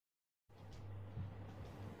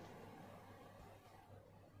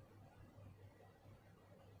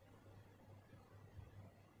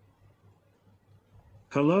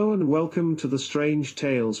Hello and welcome to the Strange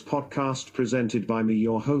Tales podcast presented by me,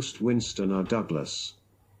 your host Winston R. Douglas.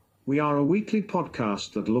 We are a weekly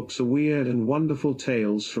podcast that looks at weird and wonderful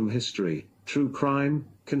tales from history, true crime,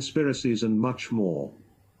 conspiracies and much more.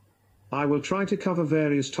 I will try to cover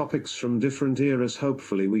various topics from different eras.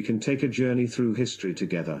 Hopefully we can take a journey through history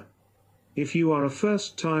together. If you are a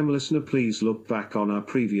first-time listener, please look back on our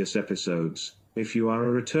previous episodes. If you are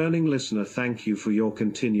a returning listener, thank you for your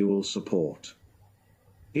continual support.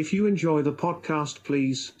 If you enjoy the podcast,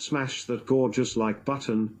 please smash that gorgeous like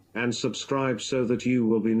button and subscribe so that you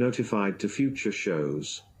will be notified to future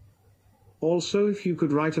shows. Also, if you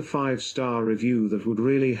could write a 5-star review, that would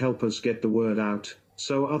really help us get the word out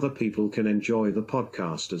so other people can enjoy the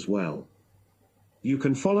podcast as well. You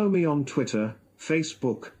can follow me on Twitter,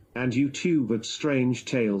 Facebook, and YouTube at Strange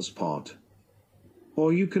Tales Pod.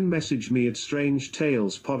 Or you can message me at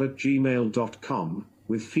strangetalespod@gmail.com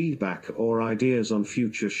with feedback or ideas on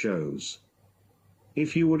future shows.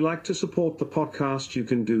 If you would like to support the podcast, you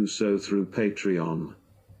can do so through Patreon.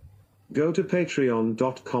 Go to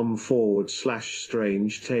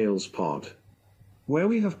patreon.com/strangetalespod, where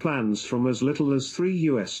we have plans from as little as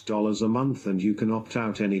 $3 a month, and you can opt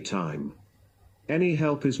out anytime. Any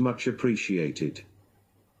help is much appreciated.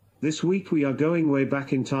 This week we are going way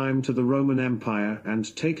back in time to the Roman Empire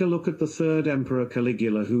and take a look at the third emperor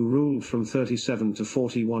Caligula, who ruled from 37 to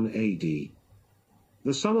 41 AD.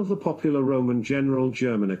 The son of the popular Roman general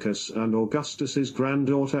Germanicus and Augustus's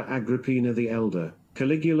granddaughter Agrippina the Elder,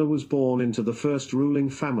 Caligula was born into the first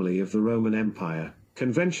ruling family of the Roman Empire,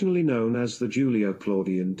 conventionally known as the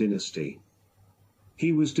Julio-Claudian dynasty.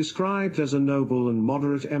 He was described as a noble and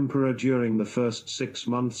moderate emperor during the first 6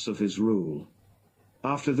 months of his rule.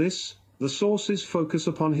 After this, the sources focus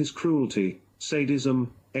upon his cruelty,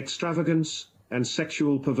 sadism, extravagance, and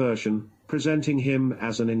sexual perversion, presenting him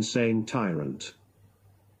as an insane tyrant.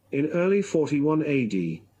 In early 41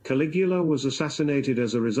 AD, Caligula was assassinated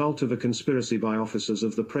as a result of a conspiracy by officers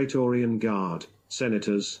of the Praetorian Guard,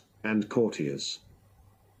 senators, and courtiers.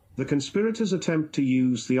 The conspirators' attempt to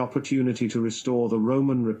use the opportunity to restore the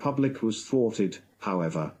Roman Republic was thwarted,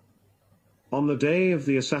 however. On the day of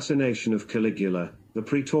the assassination of Caligula, the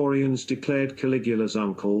Praetorians declared Caligula's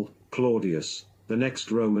uncle, Claudius, the next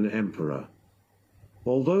Roman emperor.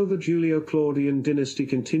 Although the Julio-Claudian dynasty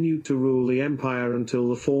continued to rule the empire until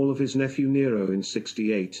the fall of his nephew Nero in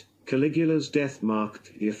 68, Caligula's death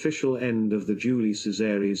marked the official end of the Julii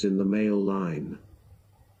Caesares in the male line.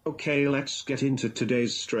 Okay, let's get into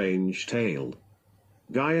today's strange tale.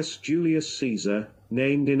 Gaius Julius Caesar,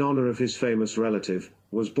 named in honor of his famous relative,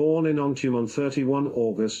 was born in Antium on 31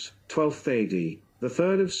 August, 12th AD, the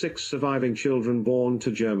third of 6 surviving children born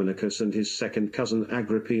to Germanicus and his second cousin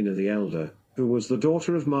Agrippina the Elder, who was the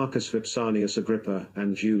daughter of Marcus Vipsanius Agrippa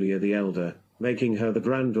and Julii the Elder, making her the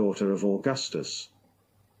granddaughter of Augustus.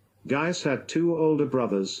 Gaius had 2 older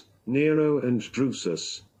brothers, Nero and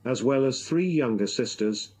Drusus, as well as 3 younger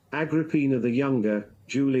sisters, Agrippina the Younger,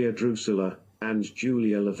 Julia Drusilla, and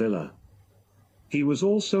Julia Livilla. He was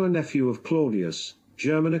also a nephew of Claudius,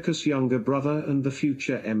 Germanicus' younger brother and the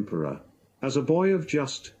future emperor. As a boy of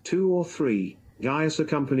just 2 or 3, Gaius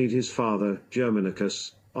accompanied his father,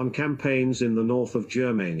 Germanicus, on campaigns in the north of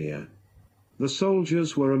Germania. The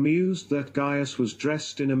soldiers were amused that Gaius was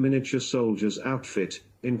dressed in a miniature soldier's outfit,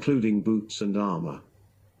 including boots and armor.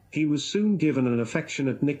 He was soon given an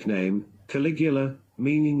affectionate nickname, Caligula,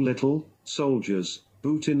 meaning little soldiers,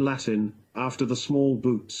 boot in Latin, after the small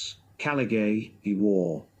boots, caligae, he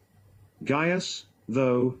wore. Gaius,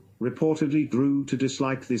 though, reportedly grew to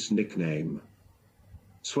dislike this nickname.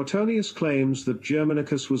 Suetonius claims that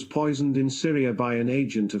Germanicus was poisoned in Syria by an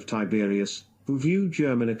agent of Tiberius, who viewed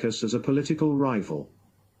Germanicus as a political rival.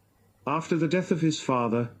 After the death of his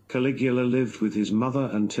father, Caligula lived with his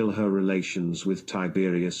mother until her relations with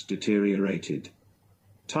Tiberius deteriorated.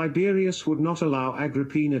 Tiberius would not allow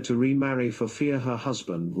Agrippina to remarry for fear her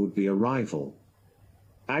husband would be a rival.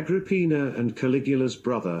 Agrippina and Caligula's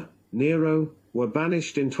brother, Nero, were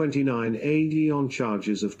banished in 29 AD on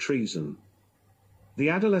charges of treason. The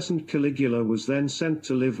adolescent Caligula was then sent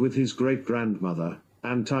to live with his great-grandmother,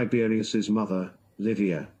 and Tiberius's mother,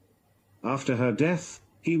 Livia. After her death,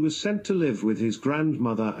 he was sent to live with his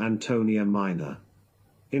grandmother Antonia Minor.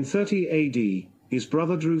 In 30 AD, his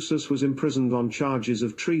brother Drusus was imprisoned on charges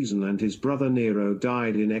of treason, and his brother Nero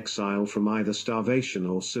died in exile from either starvation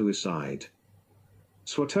or suicide.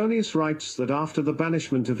 Suetonius writes that after the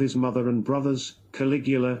banishment of his mother and brothers,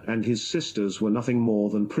 Caligula and his sisters were nothing more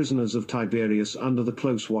than prisoners of Tiberius under the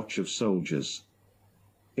close watch of soldiers.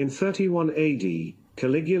 In 31 AD,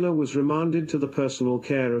 Caligula was remanded to the personal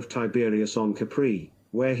care of Tiberius on Capri,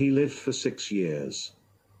 where he lived for 6 years.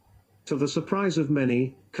 To the surprise of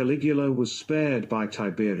many, Caligula was spared by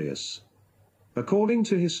Tiberius. According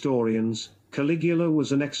to historians, Caligula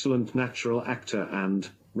was an excellent natural actor and,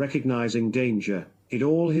 recognizing danger, hid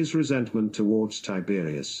all his resentment towards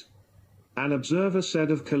Tiberius. An observer said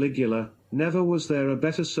of Caligula, "Never was there a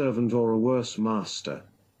better servant or a worse master."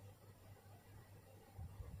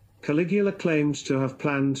 Caligula claimed to have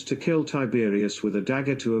planned to kill Tiberius with a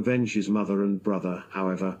dagger to avenge his mother and brother.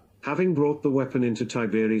 However, having brought the weapon into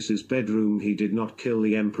Tiberius's bedroom, he did not kill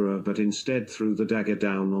the emperor but instead threw the dagger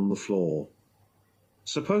down on the floor.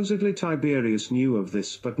 Supposedly Tiberius knew of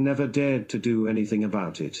this but never dared to do anything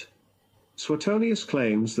about it. Suetonius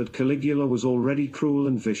claims that Caligula was already cruel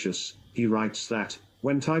and vicious. He writes that,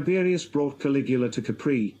 when Tiberius brought Caligula to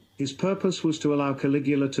Capri, his purpose was to allow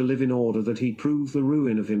Caligula to live in order that he prove the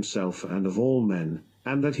ruin of himself and of all men,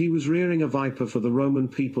 and that he was rearing a viper for the Roman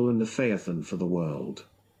people and a Phaethon for the world.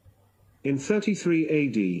 In 33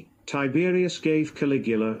 AD, Tiberius gave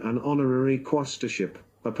Caligula an honorary quaestorship,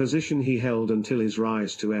 a position he held until his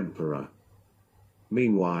rise to emperor.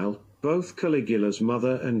 Meanwhile, both Caligula's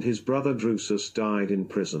mother and his brother Drusus died in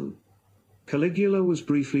prison. Caligula was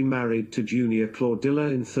briefly married to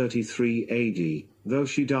Julio-Claudian in 33 AD, though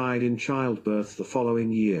she died in childbirth the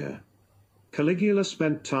following year. Caligula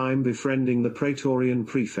spent time befriending the Praetorian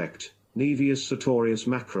prefect, Naevius Sertorius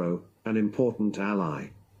Macro, an important ally.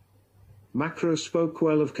 Macro spoke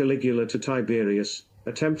well of Caligula to Tiberius,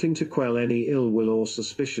 attempting to quell any ill will or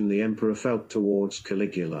suspicion the emperor felt towards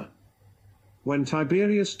Caligula. When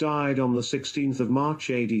Tiberius died on the 16th of March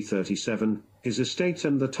AD 37, his estate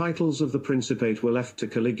and the titles of the principate were left to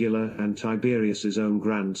Caligula and Tiberius's own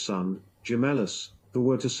grandson, Gemellus, who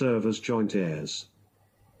were to serve as joint heirs.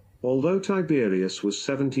 Although Tiberius was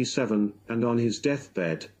 77 and on his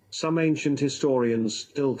deathbed, some ancient historians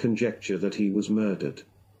still conjecture that he was murdered.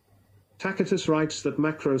 Tacitus writes that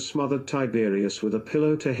Macro smothered Tiberius with a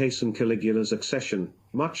pillow to hasten Caligula's accession,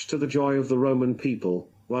 much to the joy of the Roman people,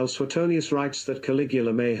 while Suetonius writes that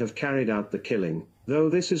Caligula may have carried out the killing, though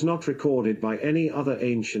this is not recorded by any other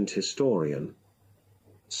ancient historian.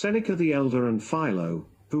 Seneca the Elder and Philo,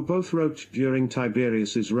 who both wrote during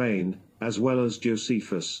Tiberius's reign, as well as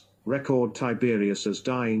Josephus, record Tiberius as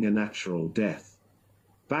dying a natural death.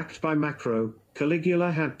 Backed by Macro,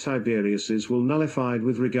 Caligula had Tiberius's will nullified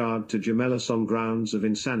with regard to Gemellus on grounds of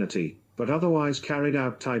insanity, but otherwise carried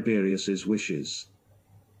out Tiberius's wishes.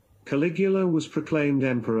 Caligula was proclaimed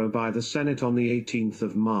emperor by the Senate on the 18th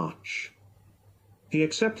of March. He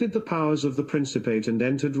accepted the powers of the Principate and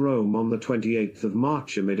entered Rome on the 28th of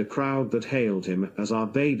March amid a crowd that hailed him as our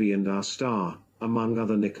baby and our star, among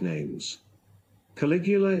other nicknames.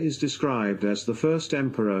 Caligula is described as the first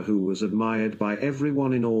emperor who was admired by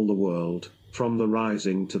everyone in all the world, from the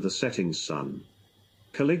rising to the setting sun.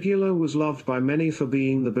 Caligula was loved by many for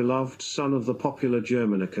being the beloved son of the popular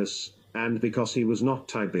Germanicus, and because he was not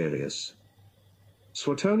Tiberius.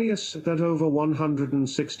 Suetonius that over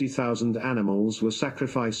 160,000 animals were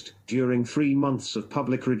sacrificed during 3 months of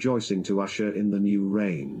public rejoicing to usher in the new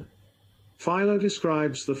reign. Philo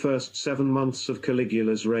describes the first 7 months of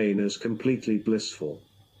Caligula's reign as completely blissful.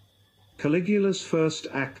 Caligula's first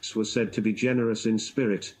acts were said to be generous in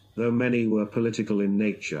spirit, though many were political in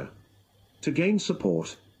nature. To gain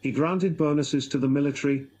support, he granted bonuses to the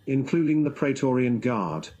military, including the Praetorian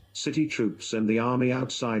Guard, city troops and the army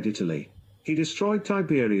outside Italy. He destroyed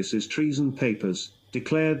Tiberius's treason papers,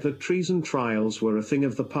 declared that treason trials were a thing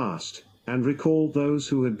of the past, and recalled those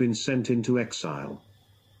who had been sent into exile.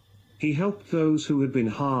 He helped those who had been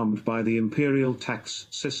harmed by the imperial tax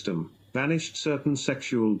system, banished certain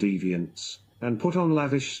sexual deviants, and put on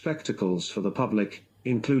lavish spectacles for the public,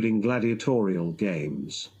 including gladiatorial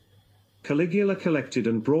games. Caligula collected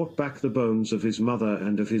and brought back the bones of his mother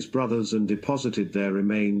and of his brothers and deposited their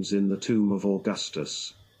remains in the tomb of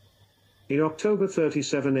Augustus. In October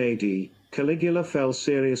 37 AD, Caligula fell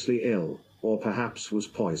seriously ill, or perhaps was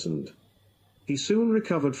poisoned. He soon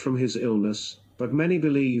recovered from his illness, but many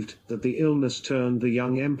believed that the illness turned the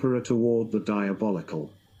young emperor toward the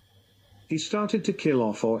diabolical. He started to kill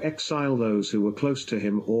off or exile those who were close to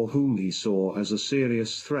him or whom he saw as a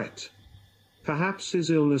serious threat. Perhaps his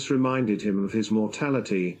illness reminded him of his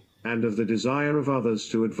mortality, and of the desire of others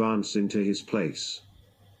to advance into his place.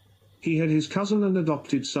 He had his cousin and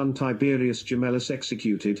adopted son Tiberius Gemellus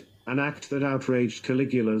executed, an act that outraged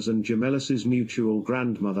Caligula's and Gemellus's mutual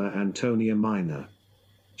grandmother Antonia Minor.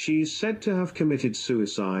 She is said to have committed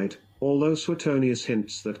suicide, although Suetonius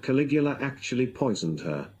hints that Caligula actually poisoned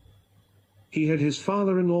her. He had his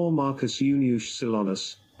father-in-law Marcus Junius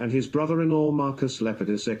Silanus, and his brother-in-law Marcus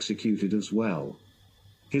Lepidus executed as well.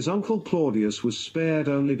 His uncle Claudius was spared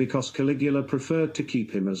only because Caligula preferred to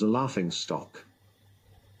keep him as a laughingstock.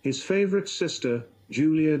 His favorite sister,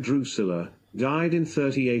 Julia Drusilla, died in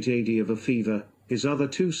 38 AD of a fever. His other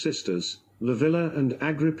two sisters, Livilla and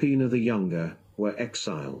Agrippina the Younger, were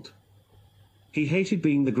exiled. He hated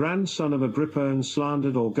being the grandson of Agrippa and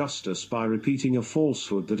slandered Augustus by repeating a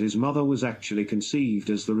falsehood that his mother was actually conceived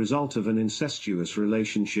as the result of an incestuous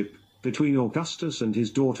relationship between Augustus and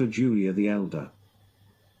his daughter Julia the Elder.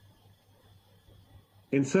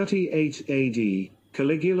 In 38 AD,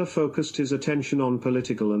 Caligula focused his attention on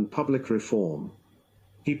political and public reform.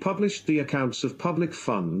 He published the accounts of public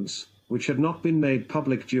funds, which had not been made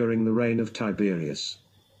public during the reign of Tiberius.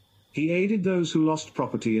 He aided those who lost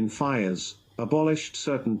property in fires, abolished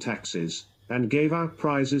certain taxes, and gave out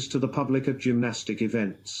prizes to the public at gymnastic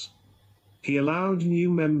events. He allowed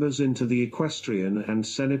new members into the equestrian and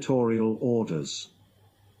senatorial orders.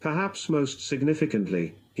 Perhaps most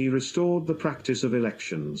significantly, he restored the practice of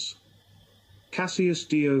elections. Cassius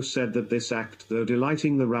Dio said that this act, though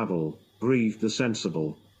delighting the rabble, grieved the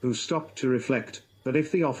sensible, who stopped to reflect that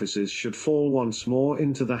if the offices should fall once more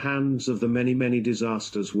into the hands of the many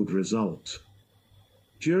disasters would result.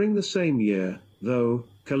 During the same year, though,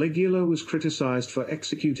 Caligula was criticized for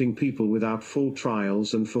executing people without full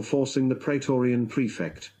trials and for forcing the Praetorian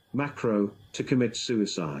prefect, Macro, to commit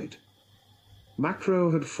suicide.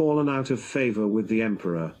 Macro had fallen out of favor with the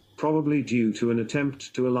emperor, probably due to an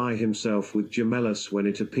attempt to ally himself with Gemellus when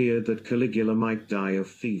it appeared that Caligula might die of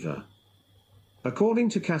fever. According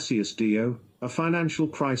to Cassius Dio, a financial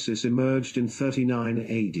crisis emerged in 39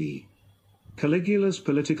 AD. Caligula's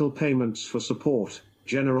political payments for support,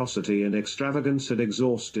 generosity and extravagance had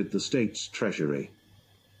exhausted the state's treasury.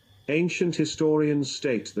 Ancient historians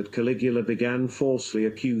state that Caligula began falsely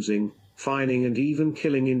accusing, fining and even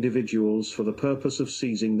killing individuals for the purpose of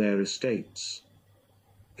seizing their estates.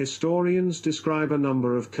 Historians describe a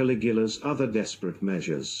number of Caligula's other desperate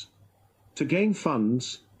measures. To gain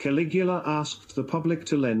funds, Caligula asked the public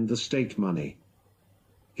to lend the state money.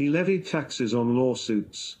 He levied taxes on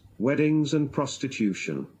lawsuits, weddings and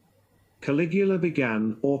prostitution. Caligula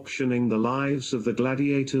began auctioning the lives of the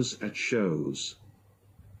gladiators at shows.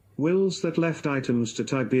 Wills that left items to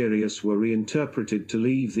Tiberius were reinterpreted to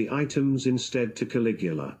leave the items instead to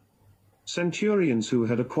Caligula. Centurions who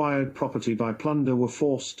had acquired property by plunder were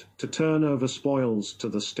forced to turn over spoils to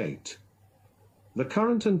the state. The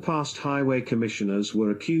current and past highway commissioners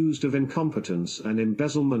were accused of incompetence and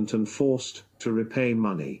embezzlement and forced to repay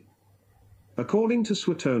money. According to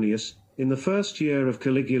Suetonius, in the first year of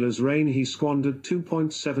Caligula's reign he squandered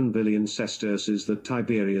 2.7 billion sesterces that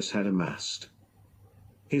Tiberius had amassed.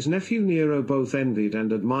 His nephew Nero both envied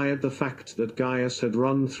and admired the fact that Gaius had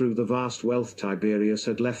run through the vast wealth Tiberius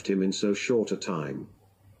had left him in so short a time.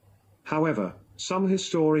 However, some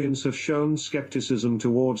historians have shown skepticism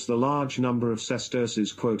towards the large number of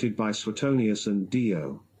sesterces quoted by Suetonius and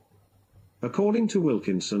Dio. According to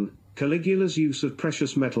Wilkinson, Caligula's use of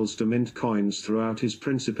precious metals to mint coins throughout his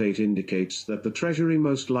principate indicates that the treasury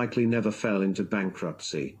most likely never fell into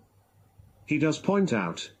bankruptcy. He does point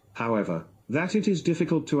out, however, that it is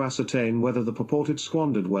difficult to ascertain whether the purported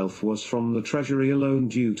squandered wealth was from the treasury alone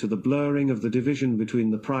due to the blurring of the division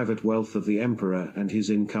between the private wealth of the emperor and his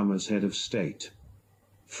income as head of state.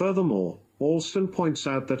 Furthermore, Alston points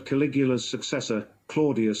out that Caligula's successor,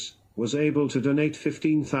 Claudius, was able to donate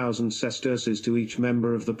 15,000 sesterces to each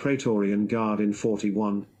member of the Praetorian Guard in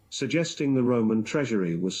 41, suggesting the Roman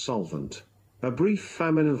treasury was solvent. A brief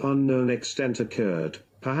famine of unknown extent occurred,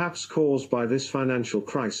 perhaps caused by this financial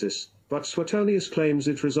crisis, but Suetonius claims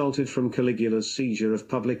it resulted from Caligula's seizure of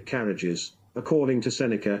public carriages. According to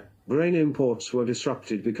Seneca, grain imports were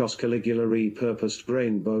disrupted because Caligula repurposed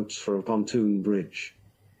grain boats for a pontoon bridge.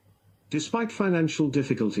 Despite financial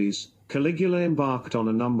difficulties, Caligula embarked on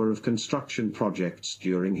a number of construction projects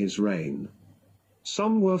during his reign.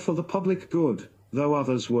 Some were for the public good, though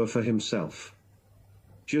others were for himself.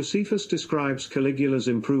 Josephus describes Caligula's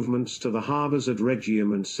improvements to the harbours at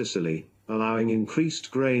Rhegium and Sicily, allowing increased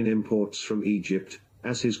grain imports from Egypt,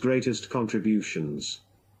 as his greatest contributions.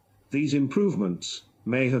 These improvements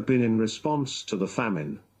may have been in response to the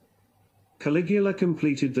famine. Caligula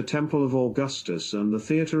completed the Temple of Augustus and the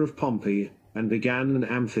Theatre of Pompey, and began an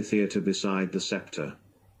amphitheatre beside the Scepter.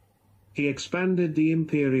 He expanded the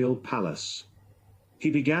imperial palace. He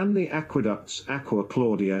began the aqueducts Aqua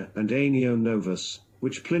Claudia and Anio Novus,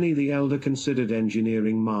 which Pliny the Elder considered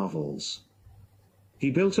engineering marvels. He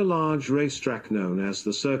built a large racetrack known as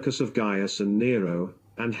the Circus of Gaius and Nero,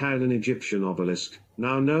 and had an Egyptian obelisk,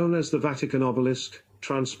 now known as the Vatican obelisk,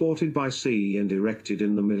 transported by sea and erected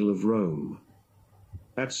in the middle of Rome.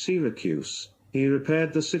 At Syracuse, He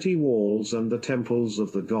repaired the city walls and the temples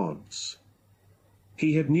of the gods.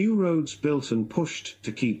 He had new roads built and pushed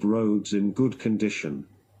to keep roads in good condition.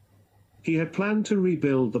 He had planned to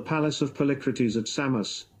rebuild the palace of Polycrates at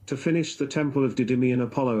Samos, to finish the temple of Didymian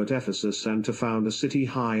Apollo at Ephesus, and to found a city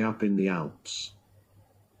high up in the Alps.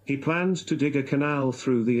 He planned to dig a canal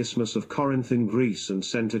through the Isthmus of Corinth in Greece and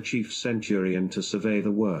sent a chief centurion to survey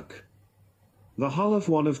the work. The hull of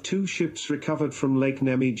one of two ships recovered from Lake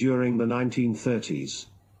Nemi during the 1930s.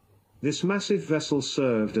 This massive vessel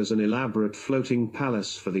served as an elaborate floating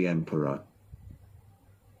palace for the emperor.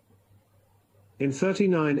 In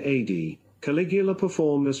 39 AD, Caligula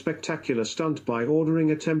performed a spectacular stunt by ordering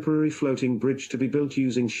a temporary floating bridge to be built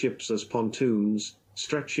using ships as pontoons,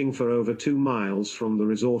 stretching for over 2 miles from the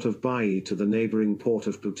resort of Baiae to the neighboring port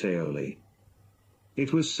of Puteoli.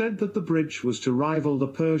 It was said that the bridge was to rival the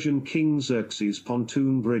Persian king Xerxes'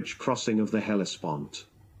 pontoon bridge crossing of the Hellespont.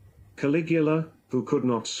 Caligula, who could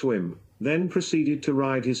not swim, then proceeded to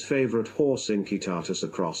ride his favorite horse Incitatus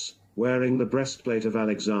across, wearing the breastplate of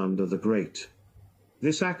Alexander the Great.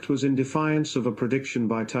 This act was in defiance of a prediction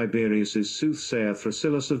by Tiberius's soothsayer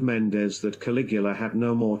Thrasyllus of Mendes that Caligula had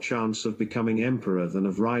no more chance of becoming emperor than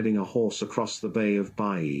of riding a horse across the Bay of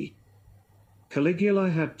Baiae. Caligula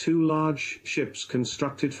had 2 large ships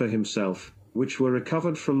constructed for himself, which were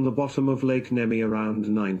recovered from the bottom of Lake Nemi around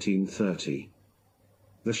 1930.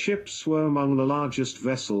 The ships were among the largest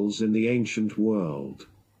vessels in the ancient world.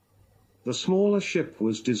 The smaller ship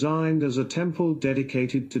was designed as a temple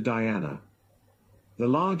dedicated to Diana. The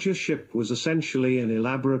larger ship was essentially an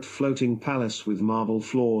elaborate floating palace with marble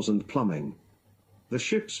floors and plumbing. The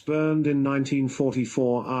ships burned in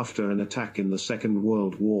 1944 after an attack in the Second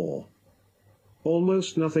World War.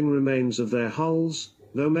 Almost nothing remains of their hulls,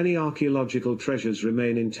 though many archaeological treasures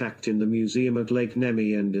remain intact in the museum at Lake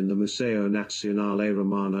Nemi and in the Museo Nazionale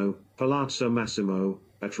Romano, Palazzo Massimo,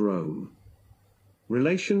 at Rome.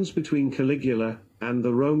 Relations between Caligula and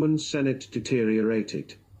the Roman Senate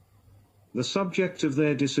deteriorated. The subject of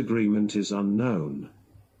their disagreement is unknown.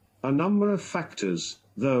 A number of factors,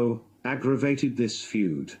 though, aggravated this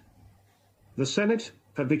feud. The Senate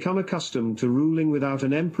had become accustomed to ruling without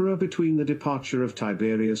an emperor between the departure of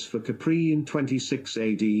Tiberius for Capri in 26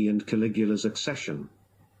 AD and Caligula's accession.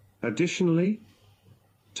 Additionally,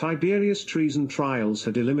 Tiberius' treason trials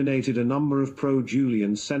had eliminated a number of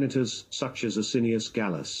pro-Julian senators such as Asinius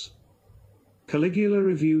Gallus. Caligula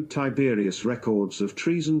reviewed Tiberius' records of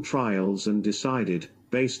treason trials and decided,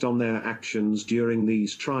 based on their actions during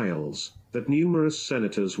these trials, that numerous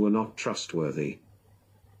senators were not trustworthy.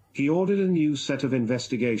 He ordered a new set of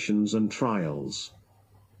investigations and trials.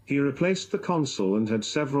 He replaced the consul and had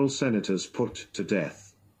several senators put to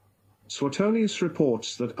death. Suetonius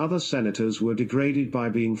reports that other senators were degraded by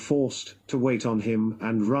being forced to wait on him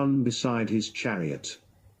and run beside his chariot.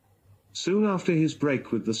 Soon after his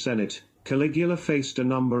break with the Senate, Caligula faced a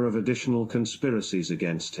number of additional conspiracies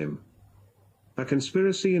against him. A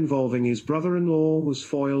conspiracy involving his brother-in-law was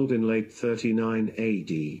foiled in late 39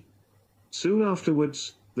 AD. Soon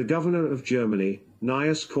afterwards, the governor of Germany,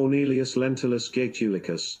 Gnaeus Cornelius Lentulus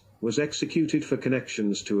Gaetulicus, was executed for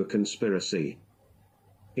connections to a conspiracy.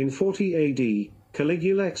 In 40 AD,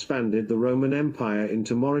 Caligula expanded the Roman Empire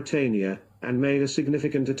into Mauritania and made a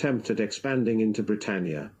significant attempt at expanding into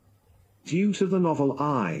Britannia. Due to the novel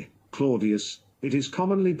I, Claudius, it is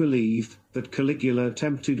commonly believed that Caligula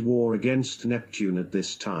attempted war against Neptune at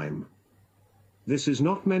this time. This is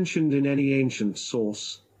not mentioned in any ancient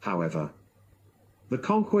source, however. The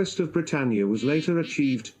conquest of Britannia was later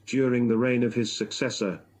achieved during the reign of his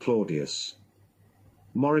successor, Claudius.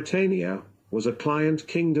 Mauritania was a client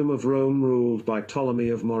kingdom of Rome ruled by Ptolemy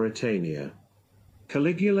of Mauritania.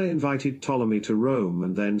 Caligula invited Ptolemy to Rome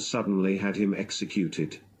and then suddenly had him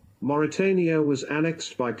executed. Mauritania was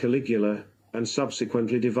annexed by Caligula and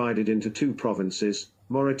subsequently divided into 2 provinces,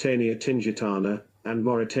 Mauritania Tingitana and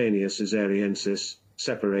Mauritania Caesariensis,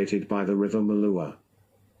 separated by the river Malua.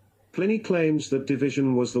 Pliny claims that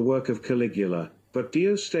division was the work of Caligula, but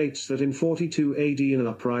Dio states that in 42 AD an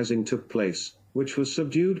uprising took place, which was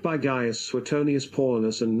subdued by Gaius Suetonius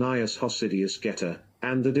Paulinus and Gnaeus Hosidius Geta,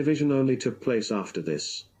 and the division only took place after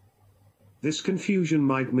this. This confusion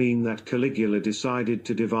might mean that Caligula decided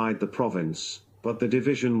to divide the province, but the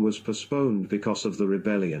division was postponed because of the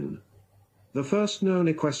rebellion. The first known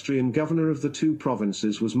equestrian governor of the 2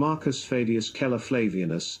 provinces was Marcus Fabius Celer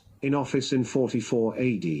Flavianus, in office in 44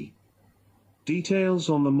 AD. Details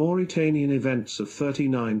on the Mauritanian events of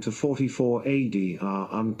 39 to 44 AD are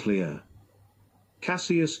unclear.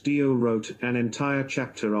 Cassius Dio wrote an entire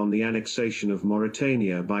chapter on the annexation of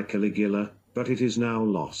Mauritania by Caligula, but it is now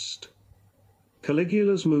lost.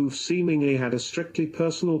 Caligula's move seemingly had a strictly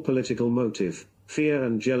personal political motive, fear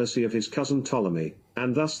and jealousy of his cousin Ptolemy,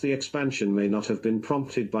 and thus the expansion may not have been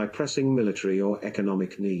prompted by pressing military or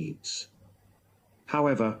economic needs.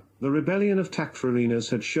 However, the rebellion of Tacfarinas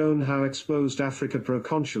had shown how exposed Africa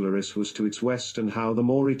Proconsularis was to its west and how the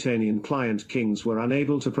Mauritanian client kings were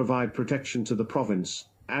unable to provide protection to the province,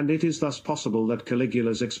 and it is thus possible that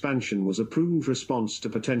Caligula's expansion was a prudent response to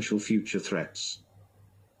potential future threats.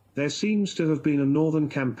 There seems to have been a northern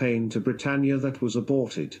campaign to Britannia that was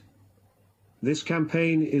aborted. This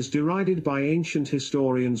campaign is derided by ancient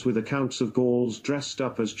historians with accounts of Gauls dressed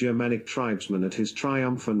up as Germanic tribesmen at his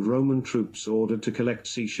triumph and Roman troops ordered to collect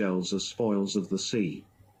seashells as spoils of the sea.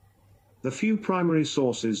 The few primary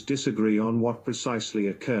sources disagree on what precisely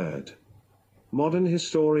occurred. Modern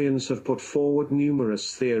historians have put forward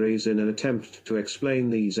numerous theories in an attempt to explain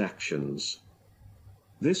these actions.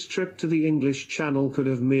 This trip to the English Channel could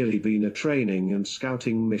have merely been a training and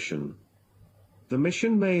scouting mission. The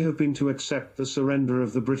mission may have been to accept the surrender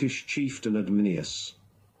of the British chieftain Adminius.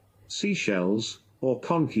 Seashells, or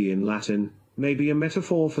conchi in Latin, may be a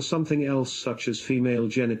metaphor for something else such as female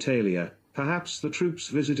genitalia. Perhaps the troops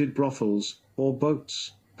visited brothels, or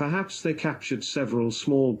boats. Perhaps they captured several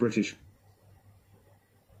small British.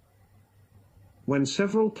 When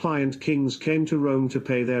several client kings came to Rome to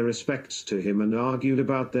pay their respects to him and argued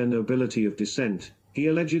about their nobility of descent, he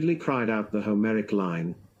allegedly cried out the Homeric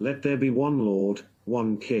line, "Let there be one Lord,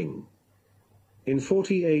 one King." In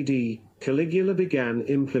 40 AD, Caligula began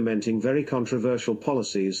implementing very controversial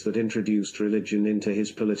policies that introduced religion into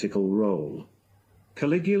his political role.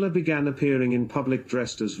 Caligula began appearing in public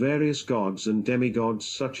dressed as various gods and demigods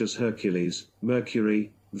such as Hercules,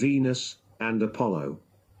 Mercury, Venus, and Apollo.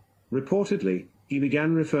 Reportedly, he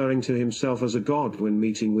began referring to himself as a god when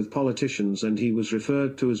meeting with politicians, and he was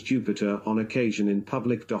referred to as Jupiter on occasion in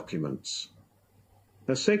public documents.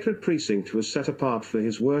 A sacred precinct was set apart for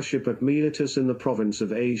his worship at Miletus in the province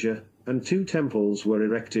of Asia, and 2 temples were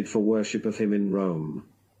erected for worship of him in Rome.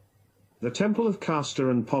 The temple of Castor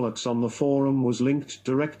and Pollux on the Forum was linked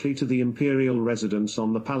directly to the imperial residence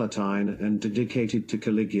on the Palatine and dedicated to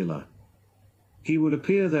Caligula. He would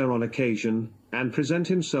appear there on occasion, and present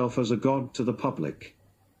himself as a god to the public.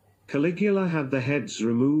 Caligula had the heads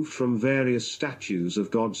removed from various statues of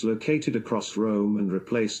gods located across Rome and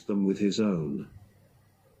replaced them with his own.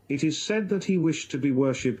 It is said that he wished to be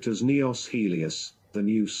worshipped as Neos Helios, the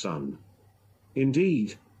new sun.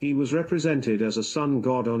 Indeed, he was represented as a sun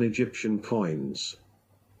god on Egyptian coins.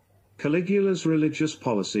 Caligula's religious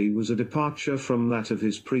policy was a departure from that of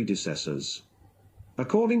his predecessors.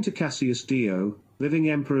 According to Cassius Dio, living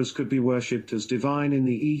emperors could be worshipped as divine in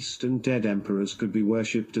the East and dead emperors could be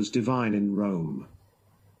worshipped as divine in Rome.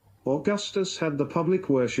 Augustus had the public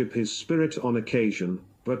worship his spirit on occasion,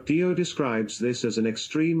 but Dio describes this as an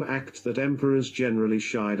extreme act that emperors generally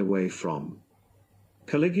shied away from.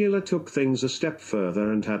 Caligula took things a step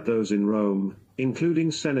further and had those in Rome,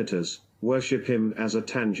 including senators, worship him as a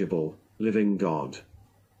tangible, living god.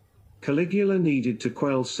 Caligula needed to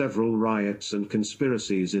quell several riots and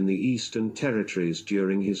conspiracies in the eastern territories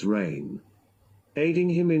during his reign. Aiding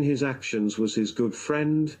him in his actions was his good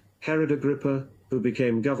friend, Herod Agrippa, who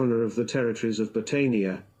became governor of the territories of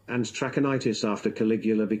Batanea, and Trachonitis after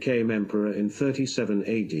Caligula became emperor in 37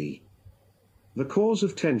 AD. The cause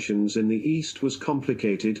of tensions in the East was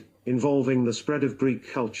complicated, involving the spread of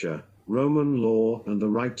Greek culture, Roman law, and the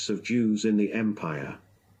rights of Jews in the empire.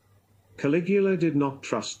 Caligula did not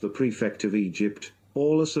trust the prefect of Egypt,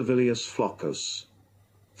 Aulus Avilius Flaccus.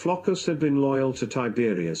 Flaccus had been loyal to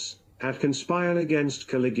Tiberius, had conspired against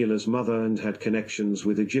Caligula's mother, and had connections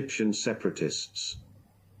with Egyptian separatists.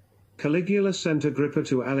 Caligula sent Agrippa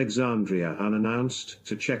to Alexandria unannounced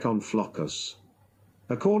to check on Flaccus.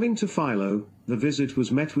 According to Philo, the visit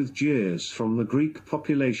was met with jeers from the Greek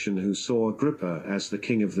population who saw Agrippa as the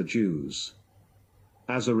king of the Jews.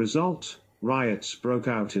 As a result, riots broke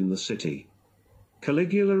out in the city.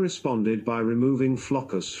 Caligula responded by removing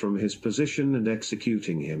Flaccus from his position and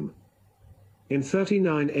executing him. In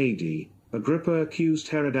 39 AD, Agrippa accused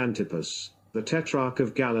Herod Antipas, the tetrarch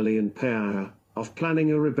of Galilee and Perea, of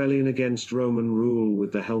planning a rebellion against Roman rule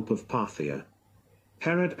with the help of Parthia.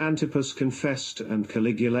 Herod Antipas confessed and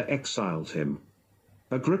Caligula exiled him.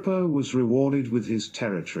 Agrippa was rewarded with his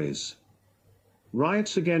territories.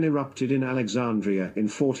 Riots again erupted in Alexandria in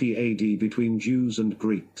 40 AD between Jews and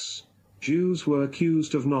Greeks. Jews were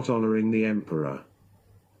accused of not honoring the emperor.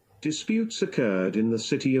 Disputes occurred in the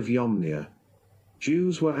city of Iomnia.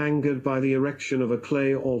 Jews were angered by the erection of a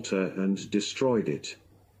clay altar and destroyed it.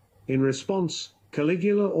 In response,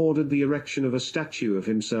 Caligula ordered the erection of a statue of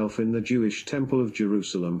himself in the Jewish Temple of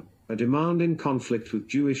Jerusalem, a demand in conflict with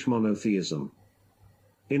Jewish monotheism.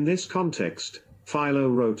 In this context, Philo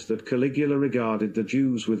wrote that Caligula regarded the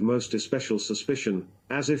Jews with most especial suspicion,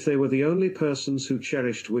 as if they were the only persons who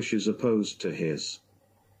cherished wishes opposed to his.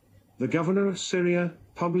 The governor of Syria,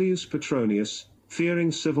 Publius Petronius, fearing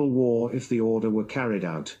civil war if the order were carried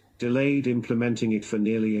out, delayed implementing it for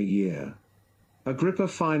nearly a year. Agrippa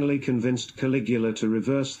finally convinced Caligula to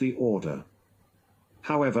reverse the order.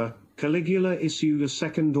 However, Caligula issued a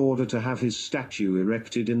second order to have his statue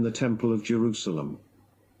erected in the Temple of Jerusalem.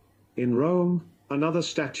 In Rome, another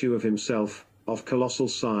statue of himself, of colossal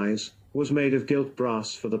size, was made of gilt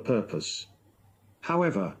brass for the purpose.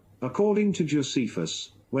 However, according to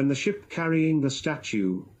Josephus, when the ship carrying the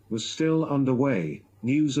statue was still underway,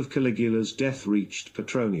 news of Caligula's death reached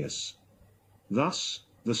Petronius. Thus,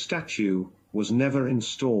 the statue was never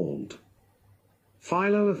installed.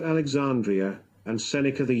 Philo of Alexandria and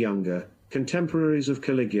Seneca the Younger, contemporaries of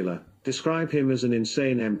Caligula, describe him as an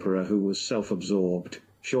insane emperor who was self-absorbed,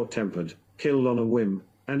 short-tempered, killed on a whim,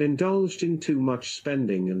 and indulged in too much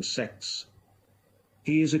spending and sex.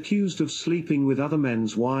 He is accused of sleeping with other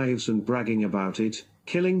men's wives and bragging about it,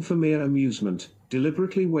 killing for mere amusement,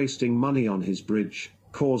 deliberately wasting money on his bridge,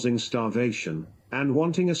 causing starvation, and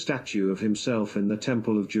wanting a statue of himself in the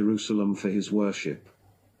Temple of Jerusalem for his worship.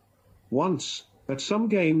 Once, at some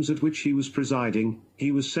games at which he was presiding,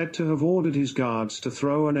 he was said to have ordered his guards to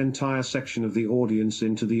throw an entire section of the audience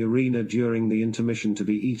into the arena during the intermission to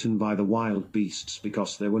be eaten by the wild beasts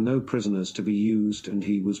because there were no prisoners to be used and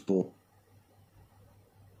he was bored.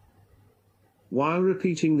 While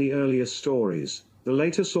repeating the earlier stories, the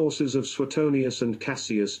later sources of Suetonius and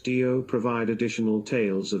Cassius Dio provide additional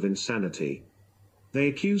tales of insanity. They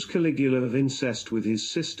accuse Caligula of incest with his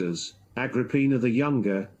sisters, Agrippina the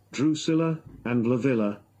Younger, Drusilla, and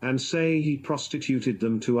Livilla, and say he prostituted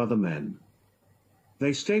them to other men.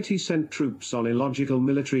 They state he sent troops on illogical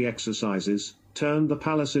military exercises, turned the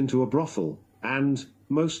palace into a brothel, and,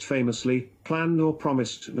 most famously, planned or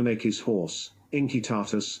promised to make his horse,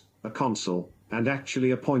 Incitatus, a consul, and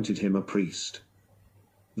actually appointed him a priest.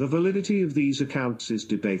 The validity of these accounts is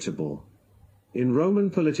debatable. In Roman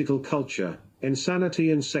political culture,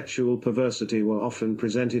 insanity and sexual perversity were often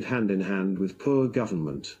presented hand in hand with poor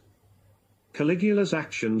government. Caligula's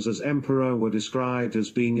actions as emperor were described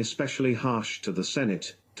as being especially harsh to the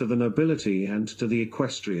Senate, to the nobility and to the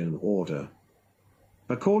equestrian order.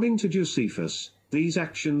 According to Josephus, these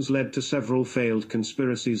actions led to several failed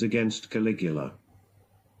conspiracies against Caligula.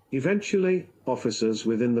 Eventually, officers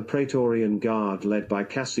within the Praetorian Guard led by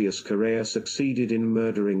Cassius Chaerea succeeded in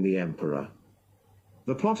murdering the emperor.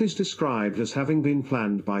 The plot is described as having been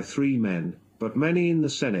planned by 3 men, but many in the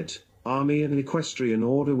Senate, army and equestrian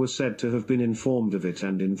order were said to have been informed of it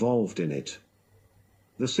and involved in it.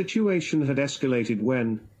 The situation had escalated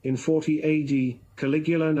when, in 40 AD,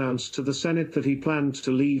 Caligula announced to the Senate that he planned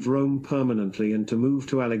to leave Rome permanently and to move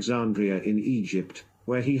to Alexandria in Egypt,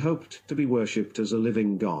 where he hoped to be worshipped as a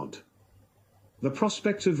living god. The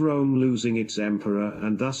prospect of Rome losing its emperor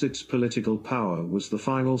and thus its political power was the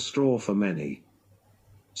final straw for many.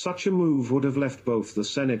 Such a move would have left both the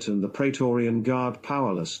Senate and the Praetorian Guard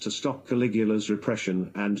powerless to stop Caligula's repression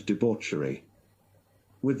and debauchery.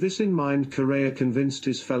 With this in mind, Chaerea convinced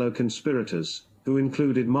his fellow conspirators, who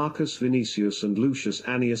included Marcus Vinicius and Lucius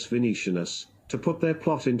Annius Venetianus, to put their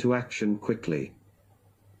plot into action quickly.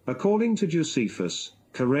 According to Josephus,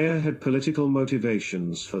 Chaerea had political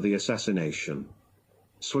motivations for the assassination.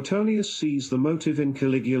 Suetonius sees the motive in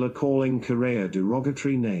Caligula calling Chaerea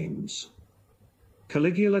derogatory names.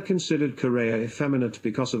 Caligula considered Chaerea effeminate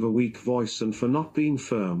because of a weak voice and for not being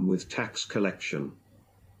firm with tax collection.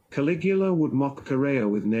 Caligula would mock Chaerea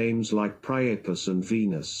with names like Priapus and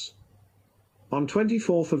Venus. On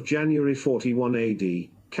 24 January 41 AD,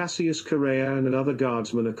 Cassius Chaerea and another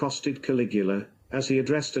guardsman accosted Caligula, as he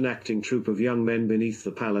addressed an acting troop of young men beneath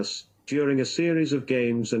the palace, during a series of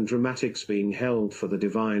games and dramatics being held for the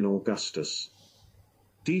divine Augustus.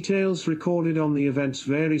 Details recorded on the events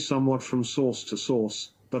vary somewhat from source to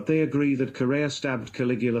source, but they agree that Chaerea stabbed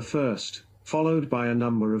Caligula first, followed by a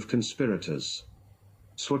number of conspirators.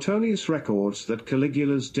 Suetonius records that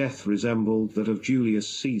Caligula's death resembled that of Julius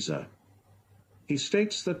Caesar. He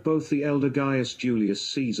states that both the elder Gaius Julius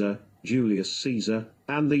Caesar,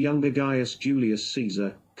 and the younger Gaius Julius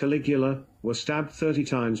Caesar, Caligula, were stabbed 30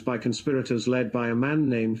 times by conspirators led by a man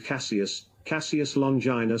named Cassius, Cassius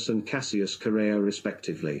Longinus and Cassius Chaerea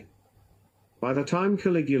respectively. By the time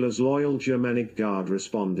Caligula's loyal Germanic Guard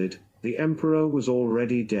responded, the emperor was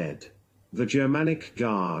already dead. The Germanic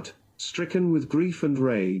Guard, stricken with grief and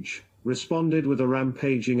rage, responded with a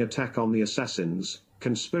rampaging attack on the assassins,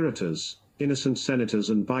 conspirators, innocent senators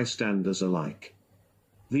and bystanders alike.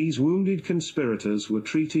 These wounded conspirators were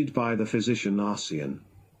treated by the physician Arsian.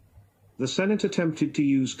 The Senate attempted to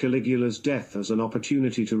use Caligula's death as an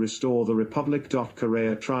opportunity to restore the Republic.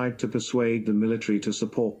 Correa tried to persuade the military to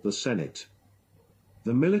support the Senate.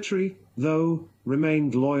 The military, though,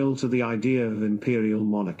 remained loyal to the idea of imperial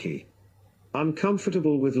monarchy.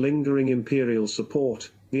 Uncomfortable with lingering imperial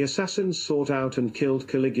support, the assassins sought out and killed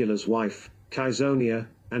Caligula's wife, Caesonia,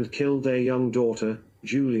 and killed their young daughter,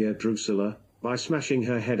 Julia Drusilla, by smashing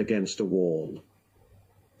her head against a wall.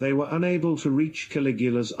 They were unable to reach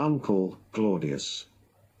Caligula's uncle, Claudius.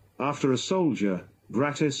 After a soldier,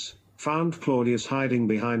 Gratus, found Claudius hiding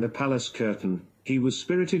behind a palace curtain, he was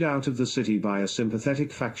spirited out of the city by a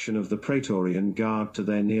sympathetic faction of the Praetorian Guard to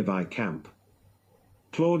their nearby camp.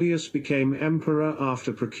 Claudius became emperor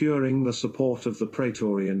after procuring the support of the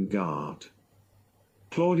Praetorian Guard.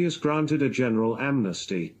 Claudius granted a general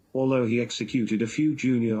amnesty, although he executed a few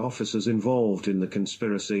junior officers involved in the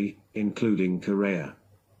conspiracy, including Correa.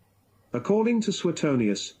 According to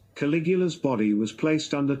Suetonius, Caligula's body was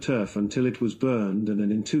placed under turf until it was burned and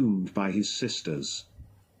entombed by his sisters.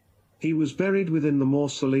 He was buried within the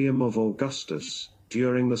mausoleum of Augustus.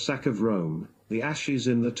 During the sack of Rome, the ashes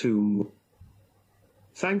in the tomb.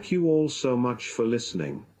 Thank you all so much for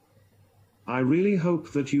listening. I really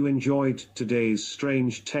hope that you enjoyed today's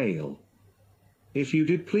strange tale. If you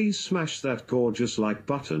did, please smash that gorgeous like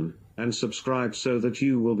button, and subscribe so that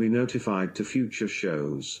you will be notified to future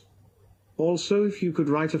shows. Also, if you could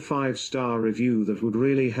write a 5-star review, that would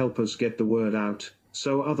really help us get the word out,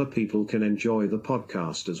 so other people can enjoy the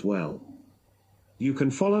podcast as well. You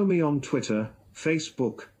can follow me on Twitter,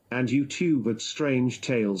 Facebook, and YouTube at Strange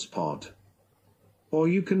Tales Pod. Or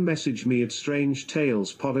you can message me at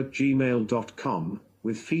strangetalespod@gmail.com,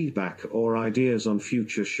 with feedback or ideas on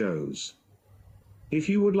future shows. If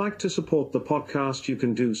you would like to support the podcast, you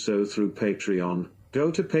can do so through Patreon. Go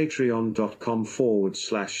to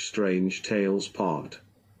patreon.com/strangetalespod,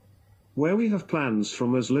 where we have plans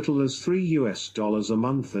from as little as $3 a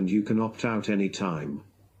month, and you can opt out any time.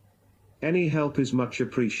 Any help is much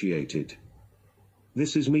appreciated.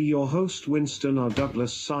 This is me, your host Winston R.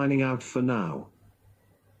 Douglas, signing out for now.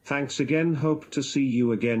 Thanks again, hope to see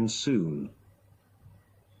you again soon.